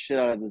enjoy the shit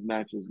out of his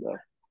matches though.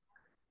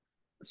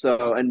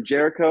 So and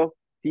Jericho,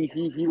 he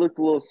looked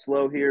a little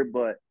slow here,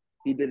 but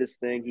he did his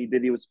thing. He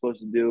did what he was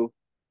supposed to do.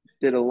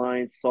 Did a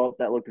lion salt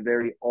that looked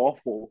very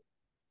awful.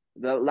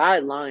 That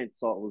lion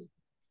salt was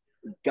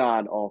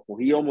god awful.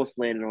 He almost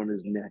landed on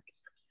his neck.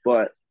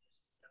 But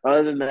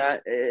other than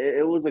that,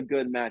 it was a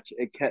good match.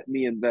 It kept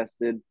me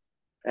invested.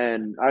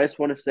 And I just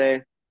want to say,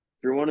 if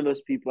you're one of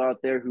those people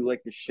out there who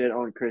like to shit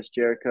on Chris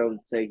Jericho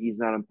and say he's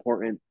not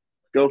important,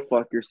 go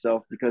fuck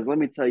yourself. Because let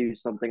me tell you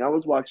something. I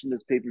was watching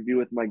this pay per view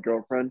with my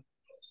girlfriend,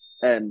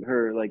 and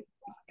her like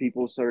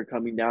people started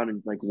coming down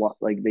and like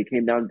they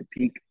came down to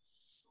peak.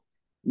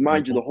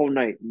 Mind you, the whole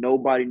night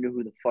nobody knew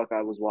who the fuck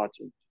I was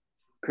watching.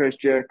 Chris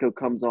Jericho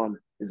comes on.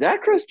 Is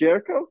that Chris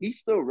Jericho? He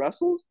still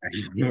wrestles?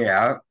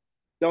 Yeah.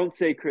 Don't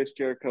say Chris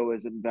Jericho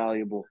isn't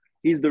valuable.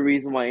 He's the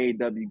reason why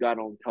AEW got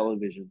on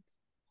television.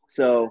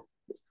 So,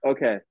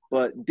 okay,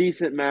 but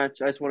decent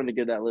match. I just wanted to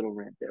give that little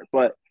rant there.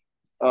 But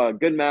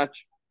good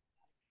match.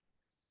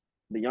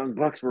 The Young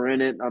Bucks were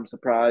in it. I'm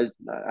surprised.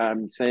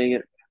 I'm saying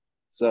it.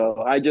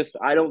 So I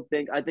don't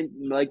think I think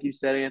like you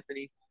said,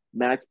 Anthony,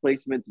 match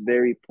placement's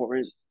very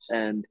important,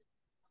 and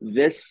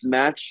this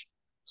match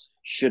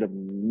should have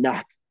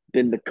not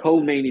been the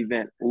co-main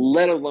event,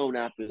 let alone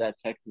after that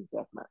Texas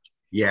death match.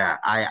 Yeah,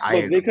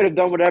 I Look, they could have agree.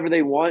 done whatever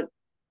they want,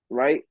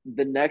 right?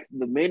 The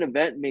main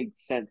event made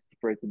sense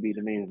for it to be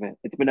the main event.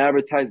 It's been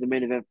advertised the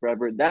main event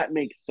forever. That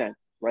makes sense,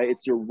 right?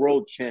 It's your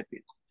world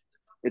champion.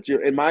 It's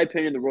your, in my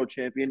opinion, the world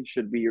champion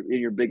should be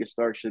your biggest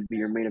star should be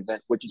your main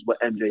event, which is what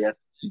MJF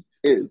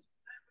is.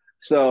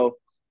 So,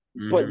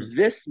 but Hmm.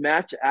 this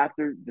match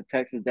after the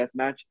Texas Death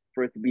Match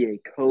for it to be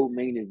a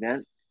co-main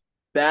event,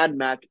 bad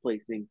match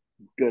placing,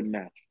 good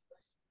match.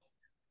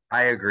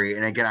 I agree.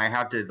 And again, I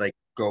have to like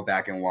go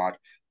back and watch.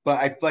 But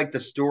I feel like the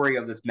story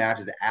of this match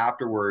is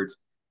afterwards,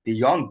 the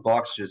Young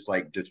Bucks just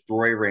like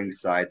destroy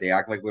ringside. They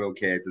act like little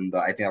kids, and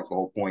I think that's the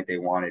whole point. They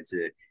wanted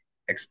to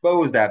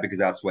expose that because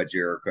that's what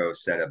Jericho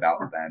said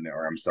about them,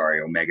 or I'm sorry,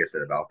 Omega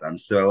said about them.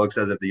 So it looks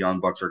as if the Young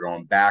Bucks are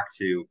going back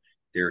to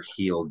their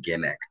heel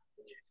gimmick.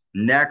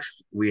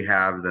 Next, we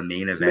have the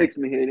main Which event. makes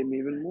me hate him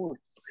even more.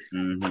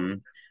 Mm-hmm.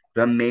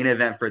 The main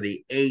event for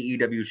the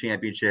AEW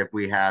Championship,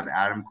 we have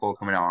Adam Cole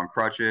coming out on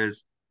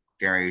crutches,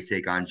 getting ready to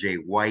take on Jay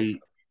White.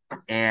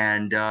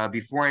 And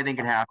before anything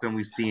can happen,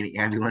 we see an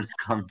ambulance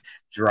come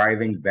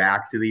driving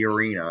back to the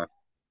arena,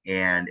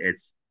 and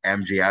it's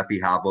MJF. He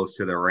hobbles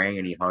to the ring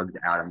and he hugs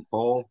Adam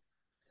Cole,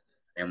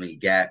 and we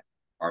get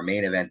our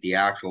main event, the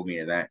actual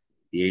main event,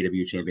 the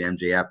AEW Champion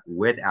MJF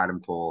with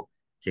Adam Cole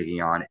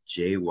taking on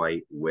Jay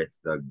White with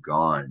the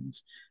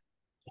Guns.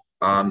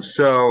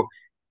 So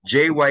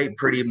Jay White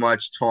pretty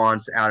much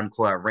taunts Adam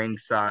Cole at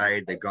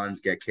ringside. The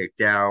Guns get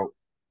kicked out.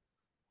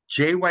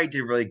 Jay White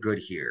did really good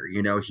here.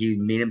 You know, he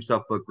made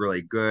himself look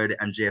really good.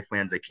 MJF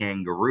lands a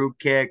kangaroo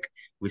kick.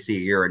 We see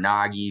a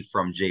Uranagi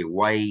from Jay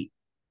White.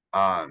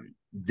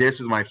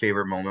 This is my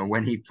favorite moment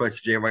when he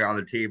puts Jay White on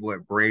the table.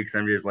 It breaks.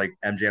 MJF's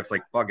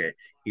like, fuck it.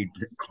 He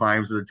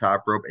climbs to the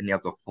top rope and he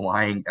has a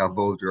flying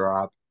elbow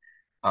drop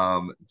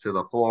to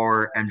the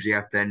floor.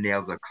 MJF then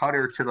nails a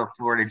cutter to the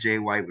floor to Jay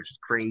White, which is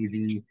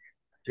crazy.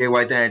 Jay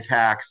White then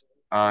attacks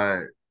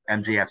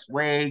MJF's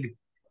leg.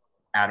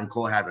 Adam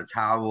Cole has a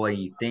towel and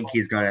you think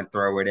he's going to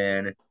throw it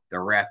in. The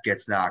ref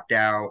gets knocked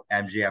out.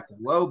 MJF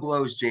low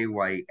blows Jay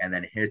White and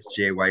then hits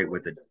Jay White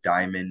with a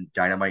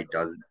dynamite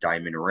does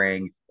diamond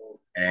ring.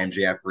 And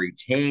MJF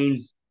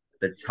retains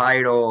the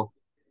title.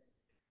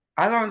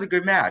 I thought it was a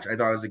good match. I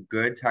thought it was a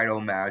good title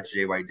match.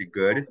 Jay White did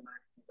good.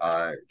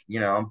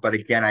 But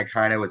again, I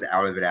kind of was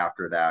out of it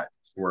after that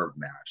Swerve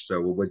match. So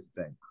what would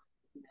you think?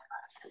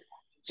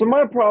 So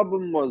my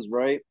problem was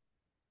right.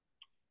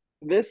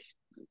 This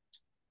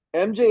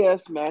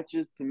MJS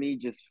matches to me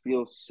just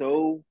feel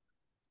so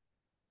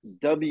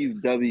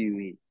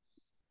WWE.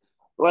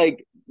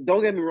 Like,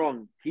 don't get me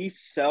wrong, he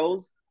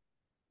sells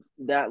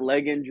that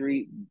leg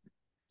injury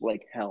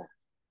like hell,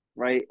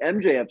 right?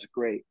 MJF's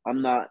great.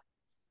 I'm not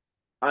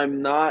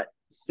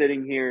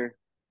sitting here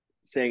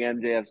saying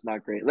MJF's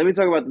not great. Let me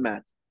talk about the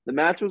match. The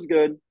match was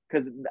good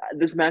because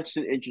this match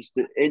didn't interest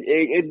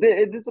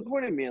it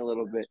disappointed me a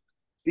little bit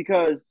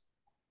because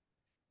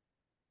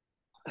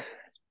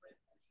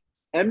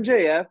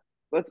MJF,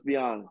 let's be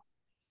honest,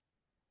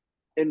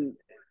 in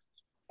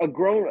a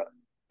grown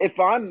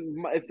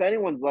if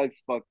anyone's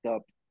legs fucked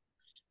up,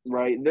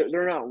 right,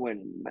 they're not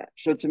winning the match.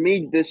 So to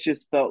me, this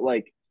just felt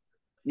like,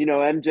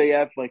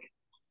 MJF like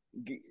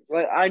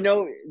I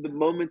know the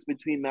moments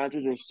between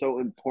matches are so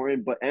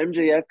important, but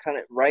MJF kind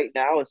of right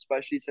now,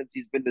 especially since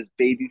he's been this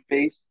baby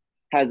face,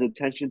 has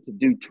attention to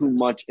do too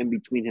much in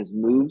between his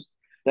moves.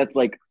 That's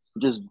like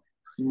just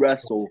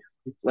wrestle.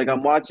 Like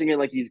I'm watching it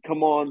like he's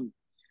come on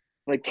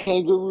like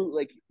kangaroo,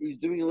 like he's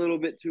doing a little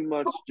bit too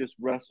much, just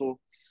wrestle.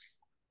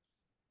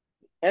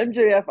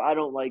 MJF, I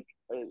don't like.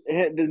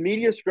 The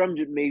media scrum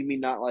just made me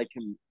not like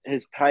him.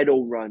 His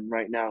title run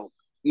right now,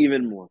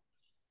 even more.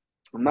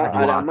 I'm I'd not.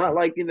 I'm watch not it.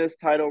 liking this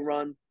title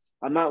run.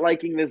 I'm not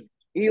liking this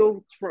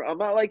heel. I'm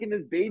not liking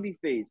this baby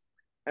face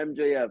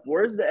MJF.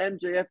 Where's the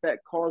MJF that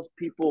calls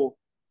people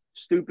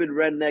stupid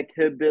redneck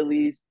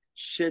hillbillies,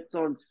 shits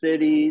on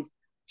cities,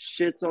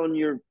 shits on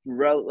your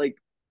like?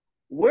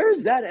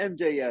 Where's that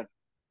MJF?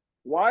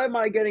 Why am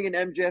I getting an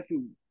MJF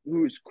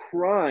who's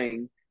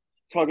crying,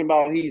 talking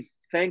about he's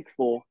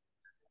thankful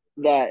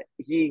that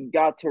he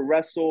got to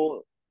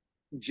wrestle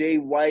Jay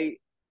White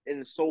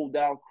in a sold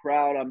out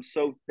crowd. I'm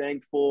so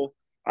thankful.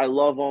 I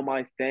love all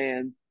my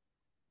fans.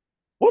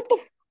 What the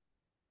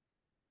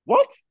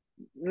what?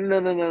 No,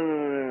 no, no, no,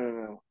 no, no,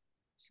 no.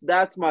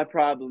 That's my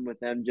problem with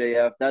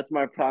MJF. That's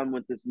my problem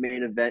with this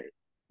main event.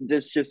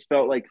 This just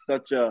felt like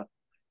such a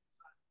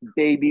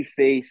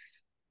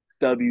babyface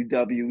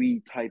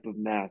WWE type of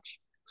match.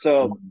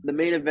 So the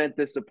main event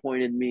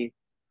disappointed me,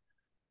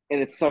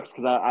 and it sucks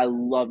because I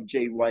love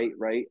Jay White,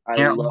 right? I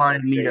Ant love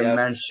wanted me to MJF.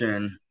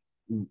 mention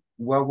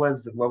what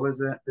was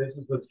it? This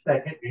is the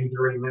second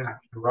injury match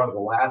to run. The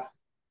last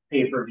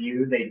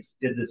pay-per-view, they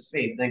did the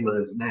same thing with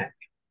his neck.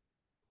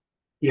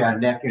 Yeah,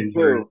 neck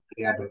injury. Who?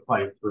 He had to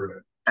fight through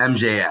it.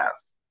 MJF.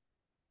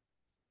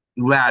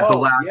 The Oh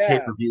last pay yeah,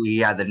 per view, he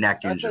had the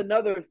neck that's injury.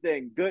 another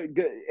thing. Good.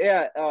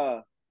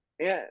 Yeah.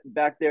 And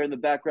back there in the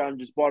background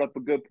just brought up a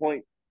good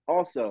point.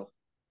 Also,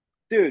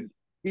 dude,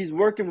 he's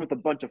working with a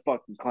bunch of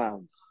fucking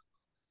clowns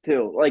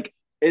too. Like,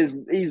 he's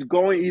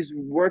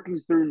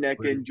working through neck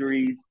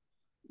injuries.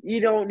 You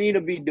don't need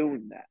to be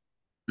doing that.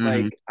 Hmm.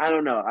 Like, I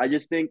don't know. I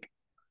just think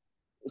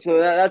so.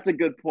 That's a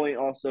good point.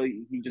 Also,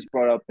 he just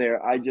brought up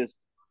there.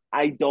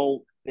 I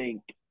don't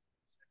think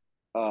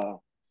uh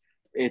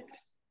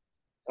it's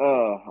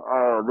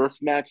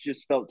this match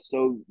just felt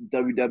so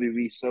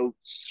WWE, so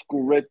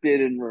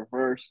scripted and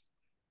rehearsed.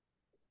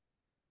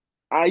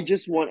 I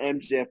just want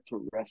MJF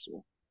to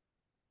wrestle.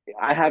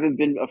 I haven't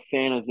been a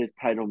fan of his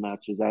title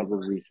matches as of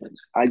recent.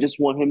 I just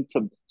want him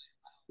to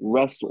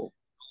wrestle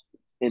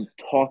and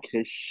talk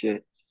his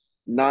shit,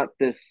 not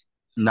this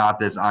Not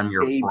this I'm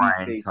your baby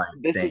friend face. type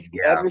This thing. is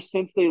Yeah. ever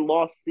since they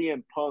lost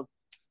CM Punk.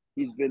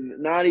 He's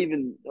been not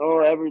even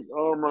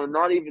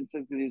not even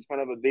since he was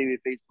kind of a baby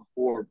face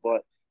before,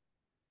 but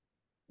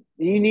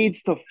he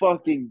needs to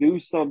fucking do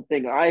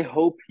something. I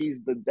hope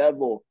he's the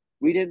devil.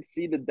 We didn't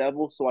see the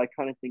devil, so I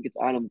kind of think it's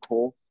Adam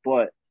Cole,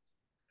 but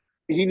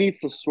he needs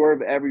to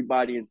swerve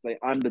everybody and say,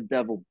 "I'm the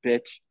devil,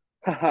 bitch."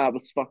 I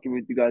was fucking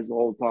with you guys the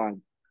whole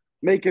time.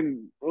 Make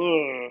him.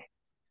 Ugh.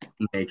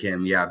 Make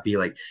him, yeah, be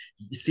like,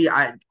 see,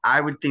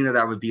 I would think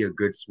that would be a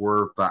good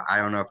swerve, but I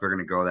don't know if they're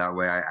gonna go that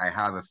way. I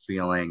have a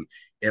feeling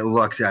it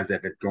looks as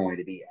if it's going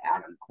to be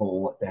Adam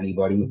Cole, if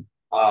anybody.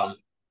 Um,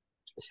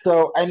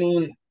 so I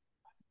mean,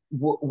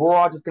 we're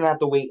all just gonna have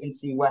to wait and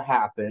see what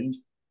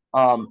happens.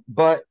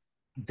 But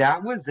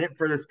that was it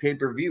for this pay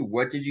per view.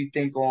 What did you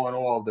think all in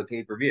all of the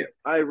pay per view?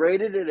 I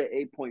rated it at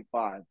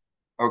 8.5.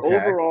 Okay.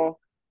 Overall,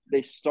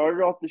 they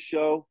started off the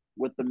show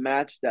with the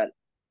match that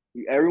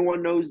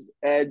everyone knows: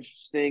 Edge,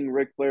 Sting,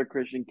 Ric Flair,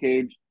 Christian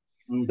Cage,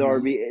 Hmm.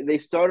 Darby. They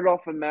started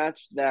off a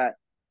match that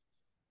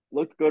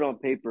looked good on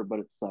paper, but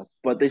it sucked.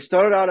 But they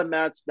started out a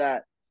match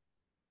that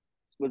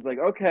was like,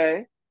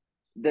 okay.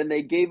 Then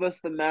they gave us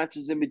the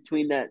matches in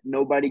between that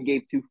nobody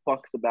gave two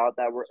fucks about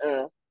that were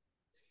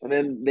and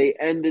then they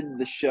ended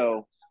the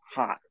show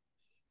hot.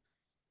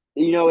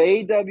 You know,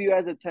 AEW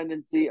has a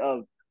tendency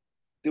of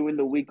doing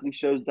the weekly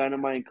shows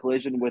Dynamite and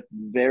Collision with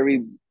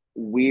very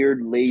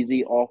weird,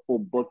 lazy, awful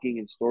booking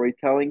and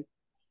storytelling,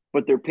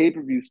 but their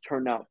pay-per-views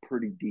turn out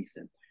pretty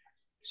decent.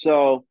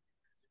 So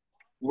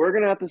we're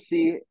gonna have to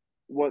see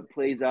what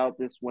plays out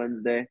this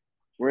Wednesday.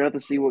 We're gonna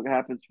have to see what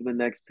happens for the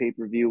next pay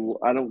per view.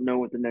 I don't know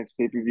what the next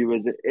pay per view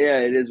is. Yeah,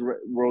 it is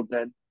World's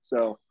End.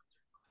 So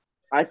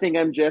I think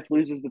MJF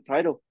loses the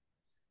title.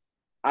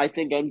 I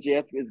think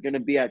MJF is going to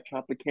be at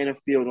Tropicana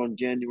Field on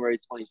January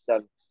 27th.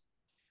 Listen,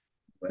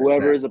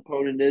 Whoever his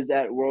opponent is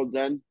at World's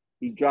End,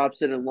 he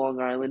drops it in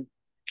Long Island,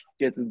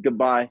 gets his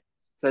goodbye,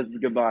 says his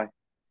goodbye.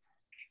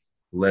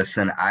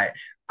 listen,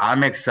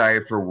 I'm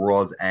excited for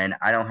World's End.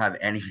 I don't have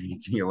any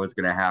idea what's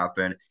gonna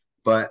happen,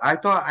 but I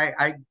thought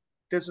I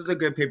this was a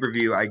good pay per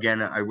view.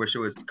 Again, I wish it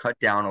was cut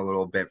down a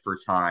little bit for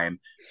time,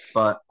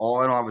 but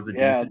all in all, it was a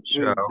Yeah, decent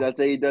show. dude, that's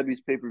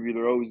AEW's pay per view.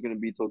 They're always going to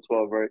be till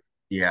 12, right?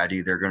 Yeah,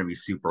 dude, they're gonna be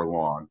super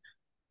long.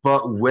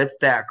 But with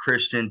that,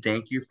 Christian,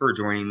 thank you for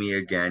joining me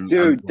again. I'm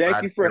Dude, thank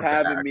glad you that for you're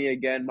having back. me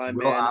again, my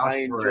Will man. I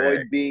Ospreay.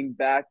 enjoyed being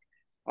back.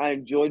 I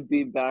enjoyed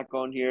being back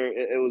on here.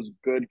 It was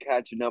good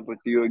catching up with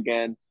you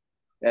again.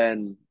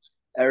 And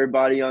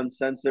everybody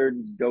uncensored,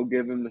 go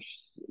give him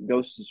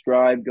go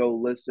subscribe, go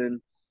listen.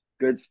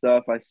 Good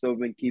stuff. I still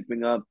been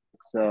keeping up,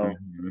 so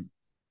Mhm.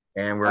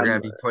 And we're I'm.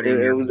 gonna be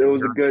putting It was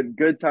a your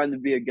good time to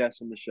be a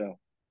guest on the show.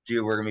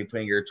 dude, we're gonna be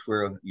putting your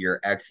Twitter, your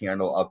X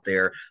handle up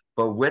there.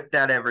 But with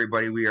that,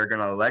 everybody, we are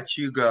gonna let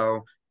you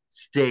go.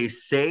 Stay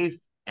safe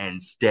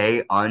and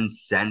stay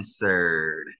uncensored.